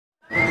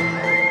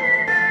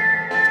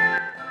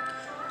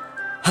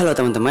Halo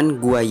teman-teman,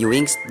 gua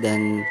Yuwings,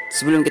 dan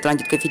sebelum kita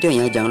lanjut ke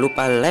videonya, jangan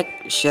lupa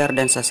like, share,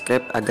 dan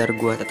subscribe agar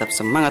gua tetap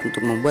semangat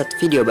untuk membuat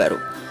video baru.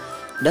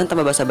 Dan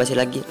tanpa basa-basi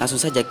lagi, langsung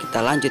saja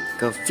kita lanjut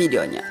ke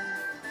videonya.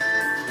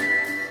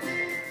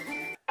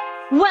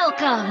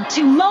 Welcome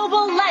to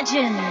Mobile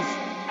Legends!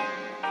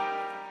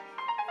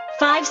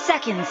 5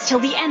 seconds till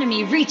the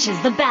enemy reaches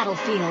the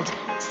battlefield.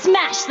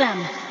 Smash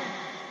them!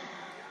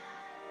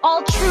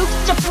 All troops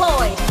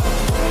deployed!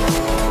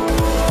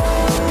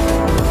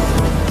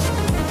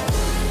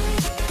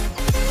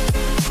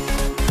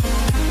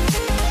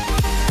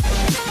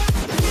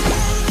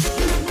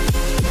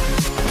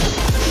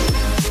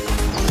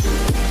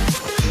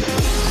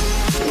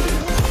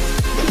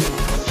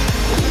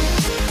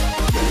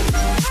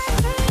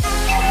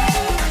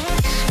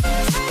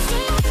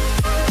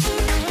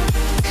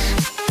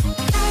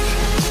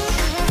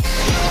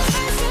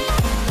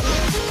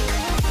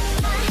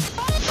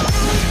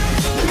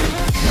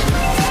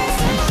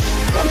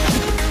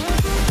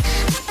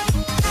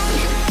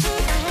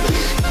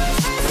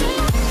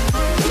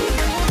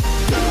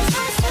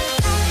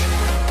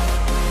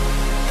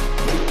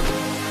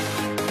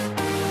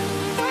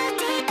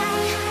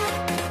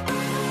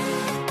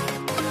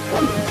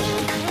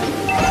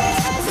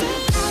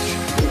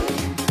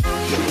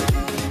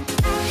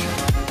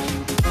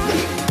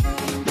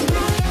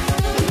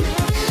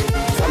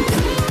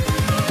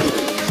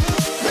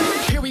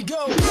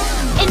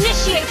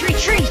 Initiate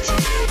retreat!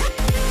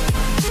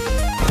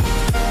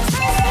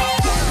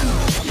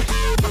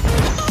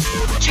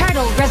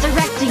 Turtle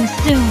resurrecting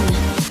soon!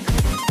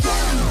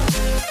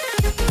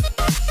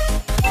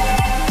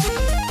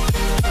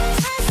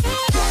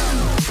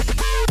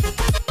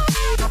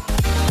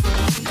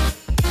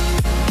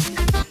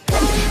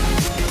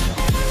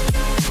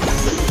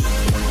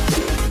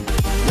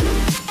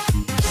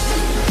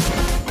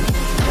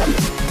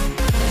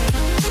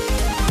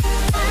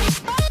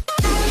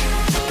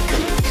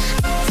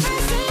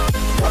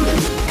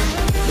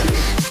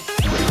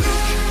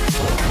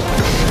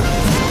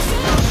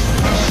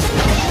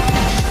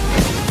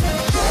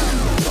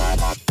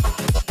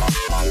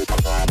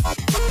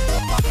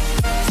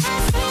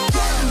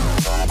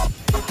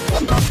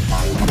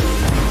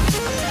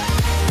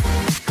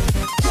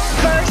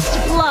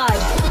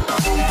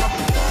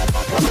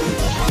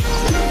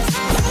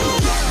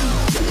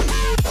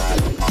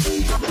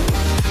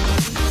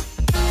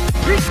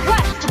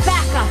 Request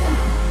backup!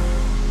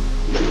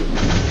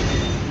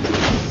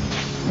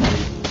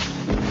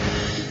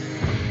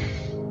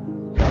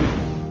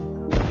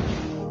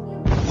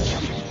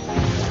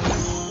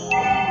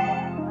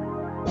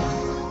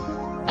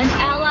 An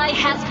ally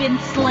has been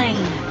slain.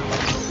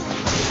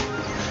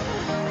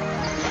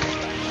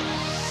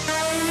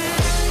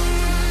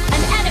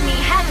 An enemy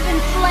has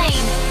been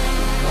slain.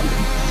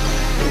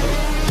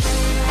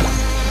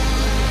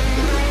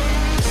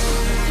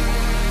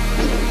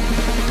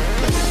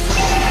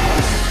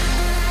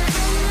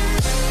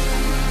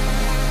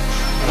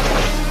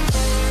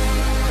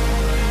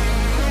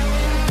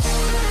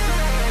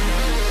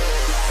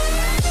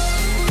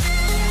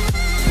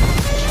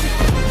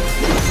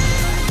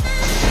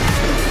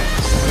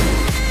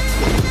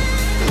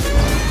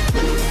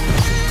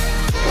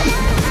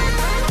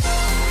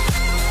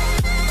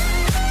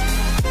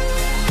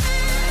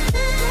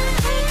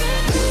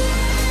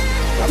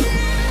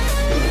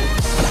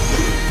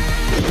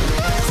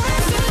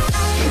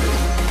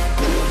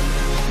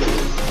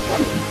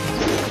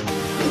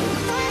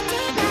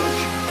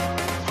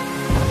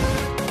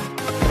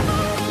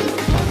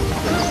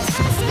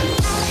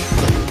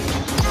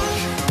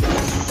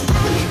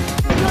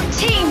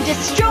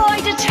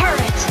 Destroyed a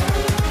turret!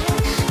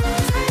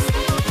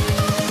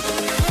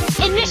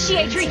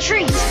 Initiate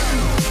retreat!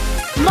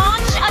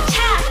 Launch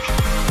attack!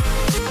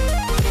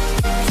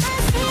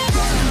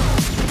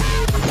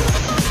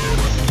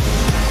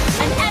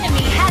 An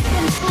enemy has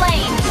been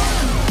slain!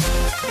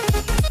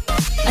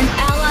 An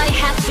ally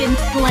has been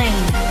slain!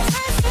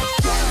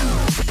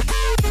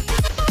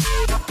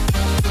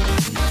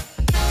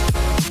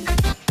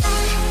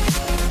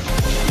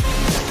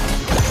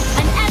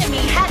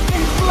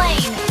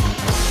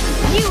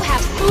 You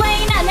have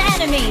slain an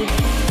enemy!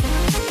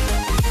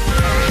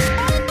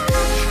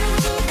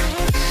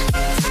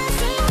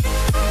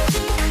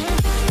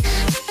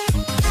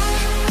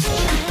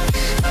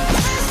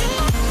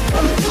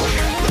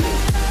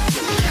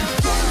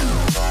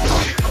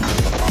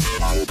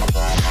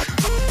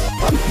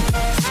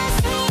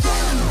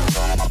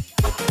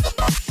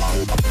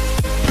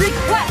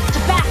 Request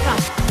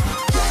backup!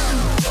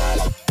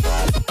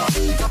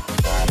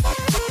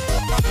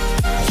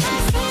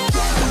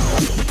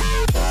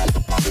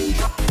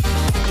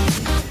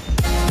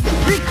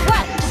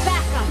 Request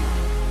backup!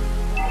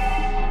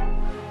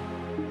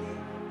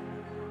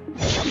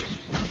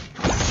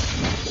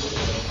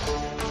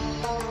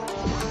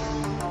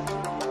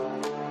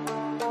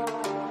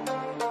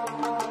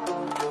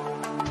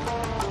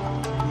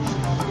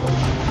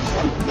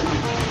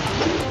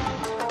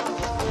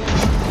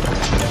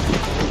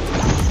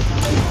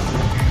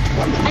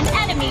 An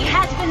enemy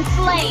has been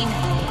slain!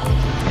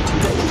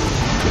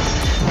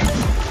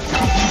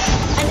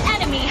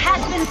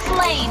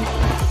 slain.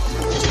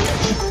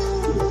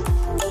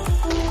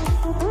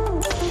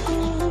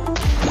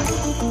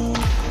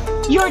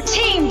 Your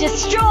team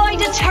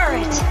destroyed a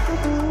turret.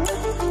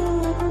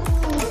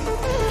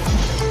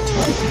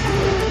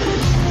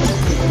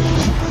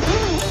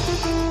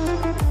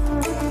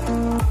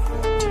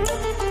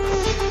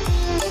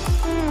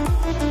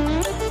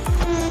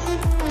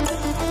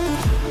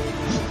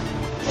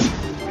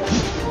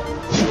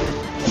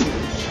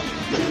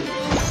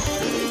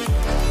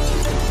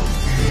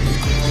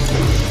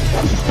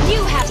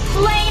 You have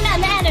slain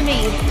an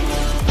enemy.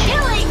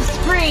 Killing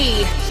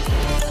spree.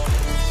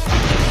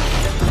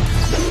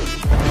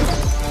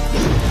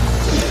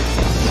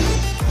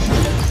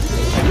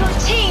 Your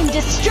team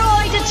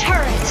destroyed a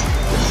turret.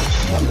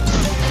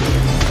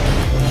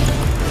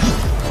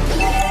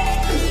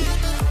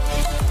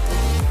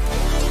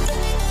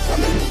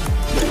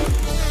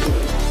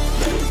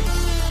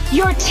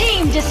 Your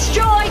team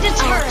destroyed a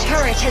turret. Our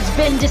turret has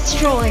been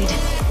destroyed.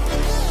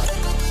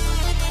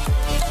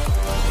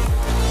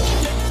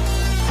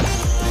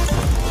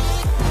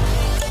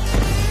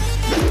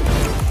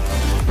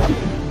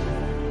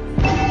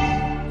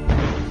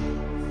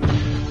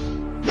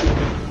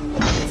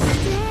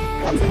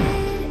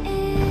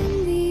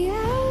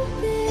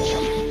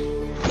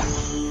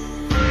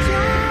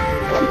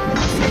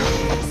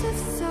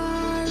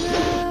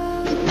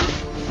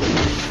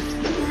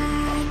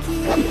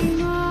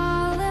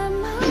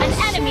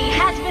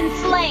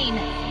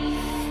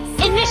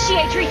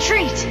 Initiate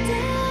retreat!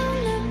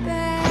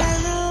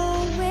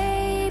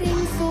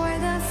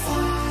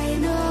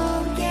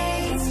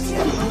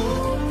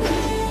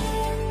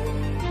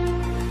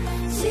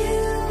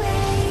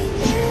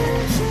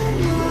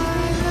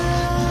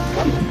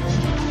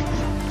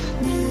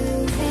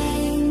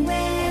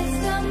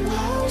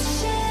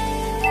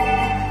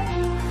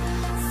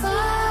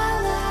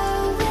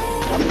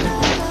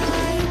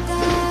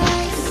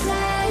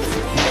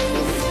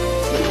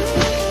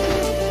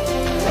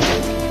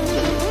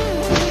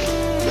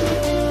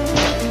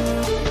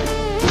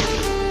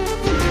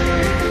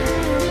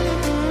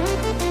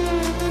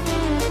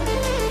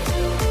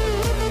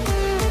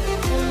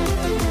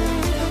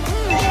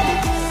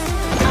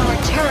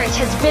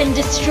 Has been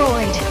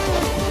destroyed.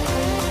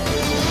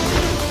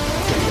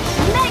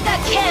 Mega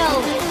kill!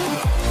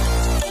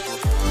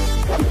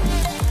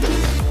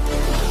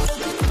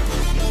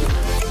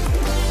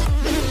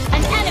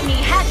 An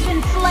enemy has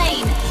been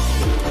slain.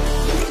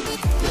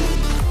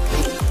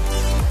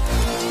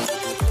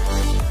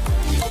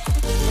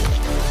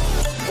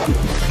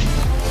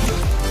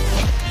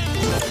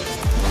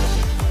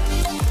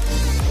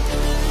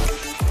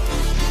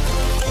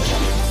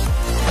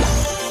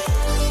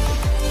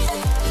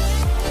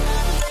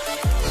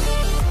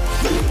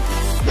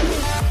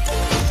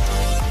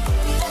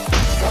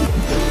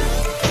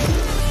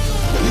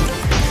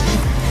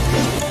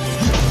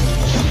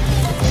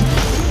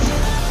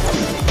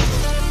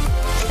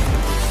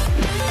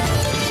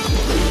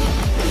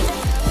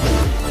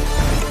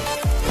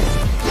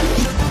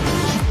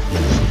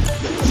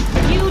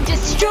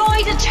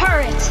 Destroy the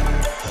turret!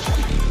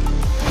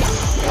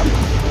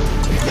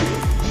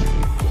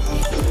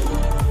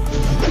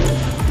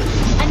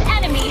 An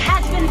enemy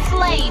has been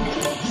slain!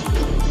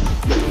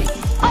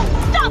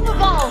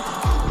 Unstoppable!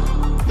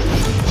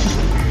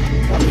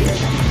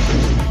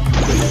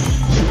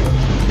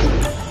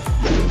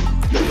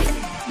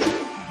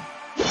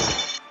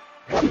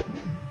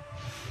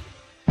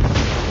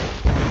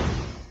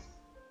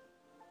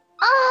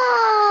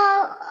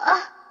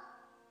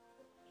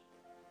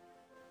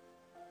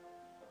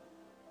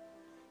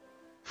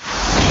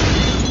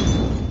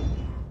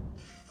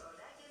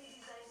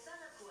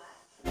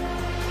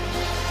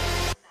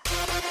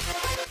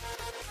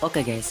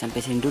 Oke guys,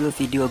 sampai sini dulu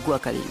video gua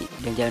kali ini.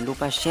 Dan jangan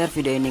lupa share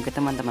video ini ke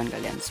teman-teman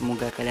kalian.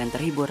 Semoga kalian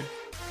terhibur.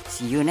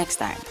 See you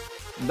next time.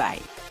 Bye.